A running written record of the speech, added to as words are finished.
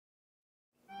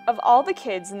Of all the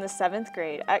kids in the 7th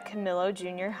grade at Camillo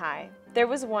Junior High, there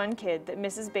was one kid that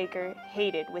Mrs. Baker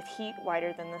hated with heat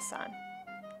whiter than the sun.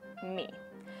 Me.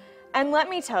 And let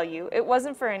me tell you, it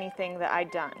wasn't for anything that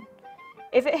I'd done.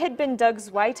 If it had been Doug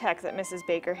Zwitek that Mrs.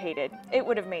 Baker hated, it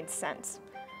would have made sense.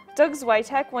 Doug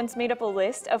Zwitek once made up a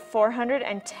list of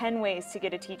 410 ways to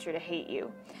get a teacher to hate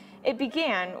you. It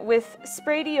began with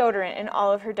spray deodorant in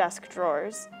all of her desk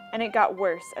drawers, and it got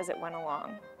worse as it went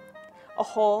along. A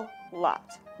whole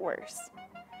lot worse.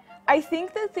 I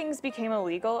think that things became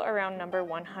illegal around number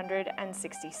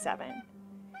 167.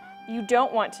 You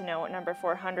don't want to know what number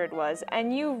 400 was,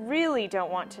 and you really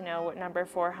don't want to know what number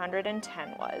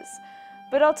 410 was.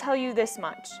 But I'll tell you this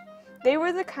much. They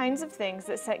were the kinds of things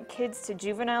that sent kids to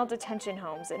juvenile detention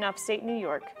homes in upstate New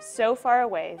York so far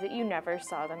away that you never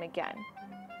saw them again.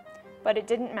 But it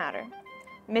didn't matter.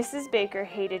 Mrs. Baker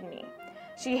hated me.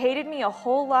 She hated me a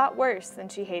whole lot worse than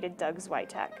she hated Doug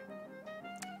Zwitek.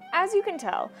 As you can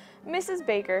tell, Mrs.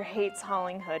 Baker hates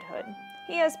Holling Hood Hood.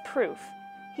 He has proof.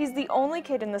 He's the only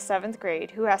kid in the 7th grade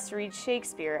who has to read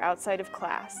Shakespeare outside of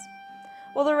class.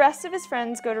 While the rest of his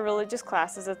friends go to religious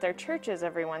classes at their churches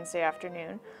every Wednesday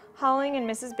afternoon, Holling and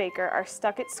Mrs. Baker are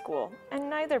stuck at school, and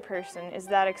neither person is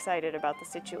that excited about the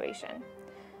situation.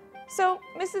 So,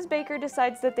 Mrs. Baker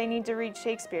decides that they need to read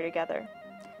Shakespeare together.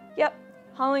 Yep,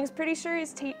 Holling's pretty sure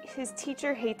his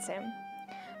teacher hates him.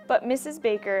 But Mrs.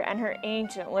 Baker and her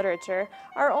ancient literature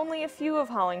are only a few of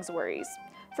Holling's worries.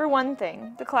 For one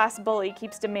thing, the class bully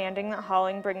keeps demanding that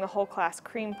Holling bring the whole class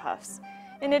cream puffs.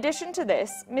 In addition to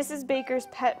this, Mrs. Baker's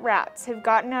pet rats have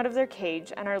gotten out of their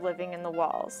cage and are living in the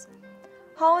walls.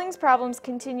 Holling's problems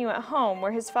continue at home,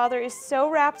 where his father is so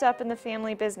wrapped up in the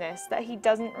family business that he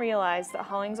doesn't realize that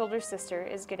Holling's older sister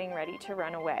is getting ready to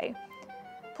run away.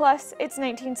 Plus, it's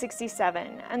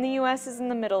 1967, and the US is in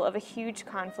the middle of a huge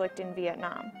conflict in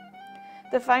Vietnam.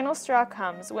 The final straw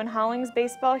comes when Holling's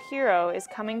baseball hero is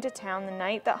coming to town the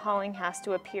night that Holling has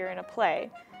to appear in a play,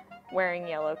 wearing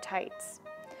yellow tights.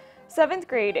 7th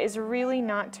grade is really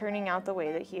not turning out the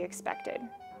way that he expected.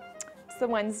 It's The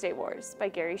Wednesday Wars by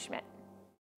Gary Schmidt.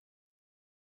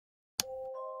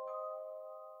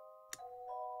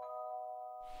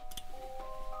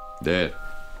 Dad,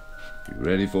 you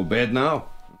ready for bed now?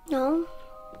 No.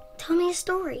 Tell me a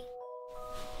story.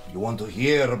 You want to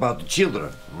hear about the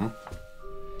children?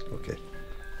 Okay.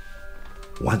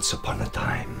 Once upon a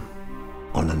time,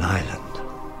 on an island,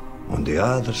 on the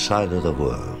other side of the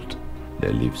world,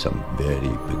 there lived some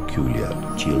very peculiar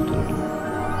children.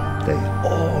 They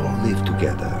all lived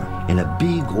together in a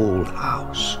big old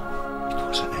house. It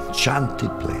was an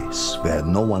enchanted place where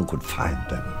no one could find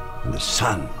them. And the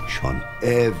sun shone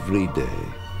every day.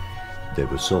 They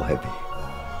were so happy.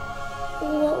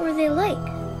 What were they like?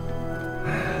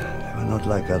 They were not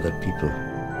like other people.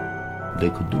 They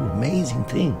could do amazing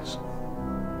things.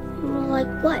 Like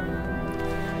what?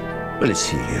 Well, let's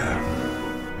see here.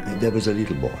 There was a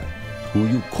little boy who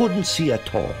you couldn't see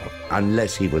at all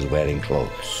unless he was wearing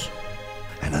clothes.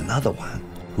 And another one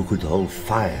who could hold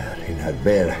fire in her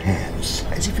bare hands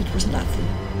as if it was nothing.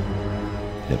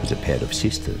 There was a pair of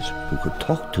sisters who could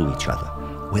talk to each other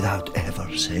without ever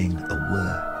saying a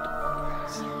word.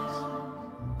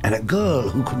 And a girl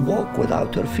who could walk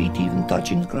without her feet even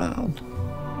touching the ground.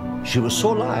 She was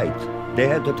so light, they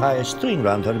had to tie a string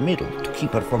round her middle to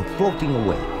keep her from floating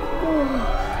away.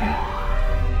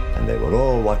 And they were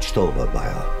all watched over by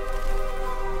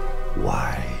a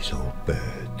wise old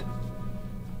bird.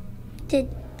 Did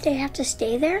they have to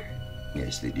stay there?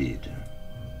 Yes, they did.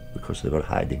 Because they were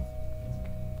hiding.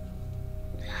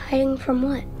 Hiding from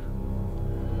what?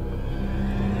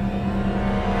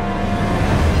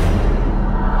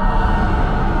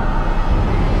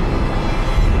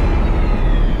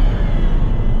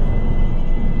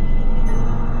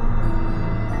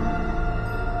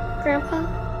 Grandpa,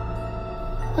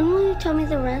 when will you tell me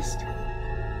the rest?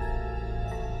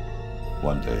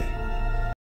 One day.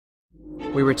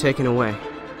 We were taken away,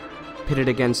 pitted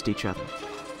against each other,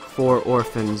 4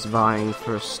 orphans vying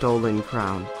for a stolen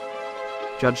crown,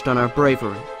 judged on our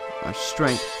bravery, our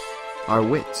strength, our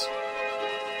wits,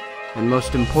 and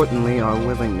most importantly, our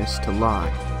willingness to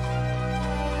lie.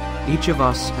 Each of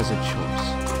us has a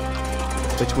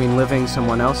choice between living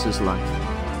someone else's life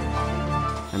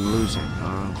and losing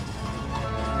our own.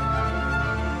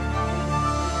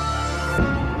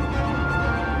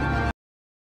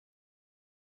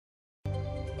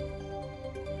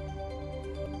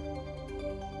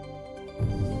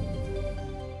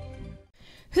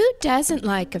 Who doesn't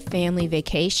like a family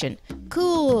vacation?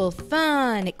 Cool,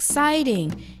 fun,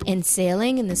 exciting. And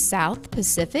sailing in the South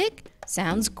Pacific?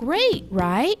 Sounds great,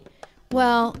 right?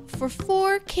 Well, for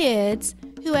 4 kids,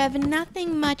 who have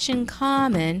nothing much in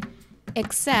common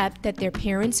except that their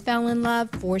parents fell in love,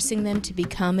 forcing them to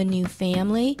become a new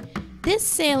family. This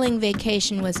sailing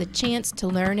vacation was a chance to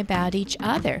learn about each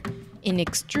other in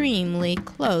extremely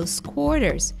close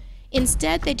quarters.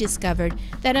 Instead, they discovered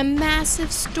that a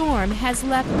massive storm has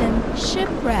left them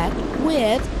shipwrecked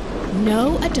with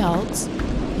no adults,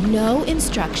 no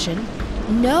instruction,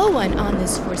 no one on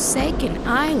this forsaken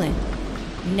island.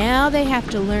 Now they have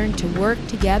to learn to work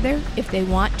together if they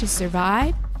want to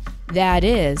survive. That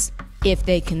is, if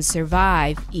they can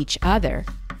survive each other.